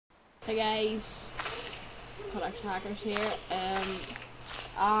Hey guys, it's Codex Hackers here,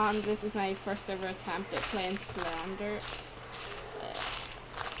 and this is my first ever attempt at playing Slender.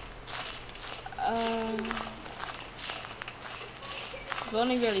 I've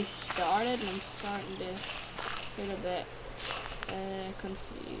only really started and I'm starting to get a bit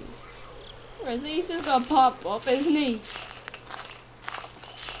confused. Where is he? He's just gonna pop up, isn't he?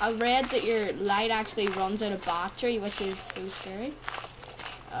 I read that your light actually runs out of battery, which is so scary.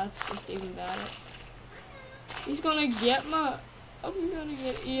 That's just even better. He's gonna get me. I'm gonna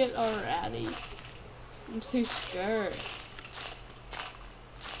get it already. I'm too scared.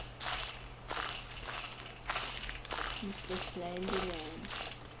 Mr. Slender Man.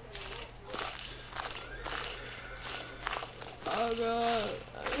 Oh god.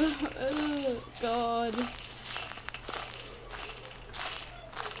 Oh god.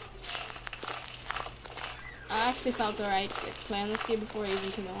 I actually felt alright playing this game before I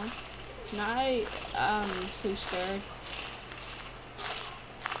even came on. Now I'm so scared.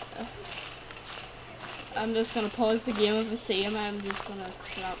 I'm just gonna pause the game if I see him. I'm just gonna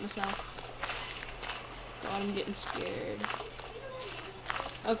crap myself. God, I'm getting scared.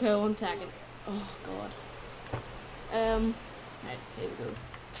 Okay, 1 second. Oh god. Right, here we go.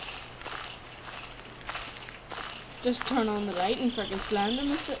 Just turn on the light and freaking Slender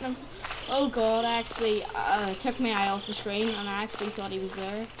was sitting in. Oh god, actually, took my eye off the screen and I actually thought he was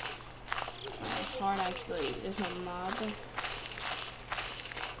there. My heart actually just went mad.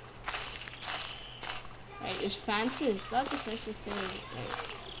 Right, there's fences. That just makes me feel like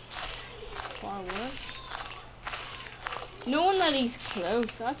far worse. Knowing that he's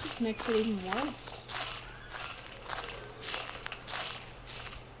close, that just makes it even worse.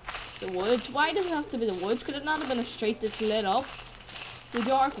 The woods. Why does it have to be the woods? Could it not have been a street that's lit up? The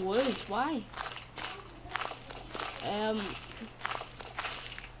dark woods. Why?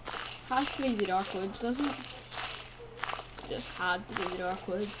 Has to be the dark woods, doesn't it? Just had to be the dark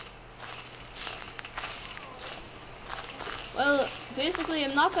woods. Well, basically,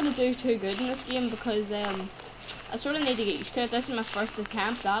 I'm not going to do too good in this game because I sort of need to get used to it. This is my first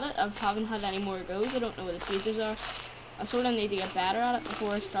attempt at it. I haven't had any more goes. I don't know where the pages are. I sort of need to get better at it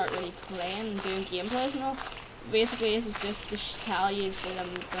before I start really playing and doing gameplays and all. Basically, this is just to tell you that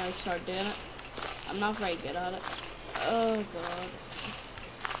I'm going to start doing it. I'm not very good at it. Oh god.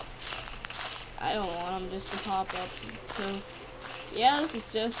 I don't want him just to pop up. So, yeah, this is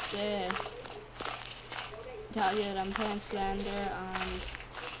just tell you that I'm playing Slender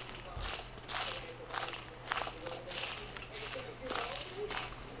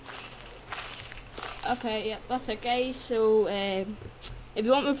and okay, yeah, that's it guys. So if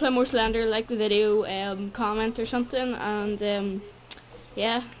you want me to play more Slender, like the video, comment or something, and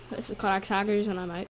yeah, this is Codex Hackers and I'm out.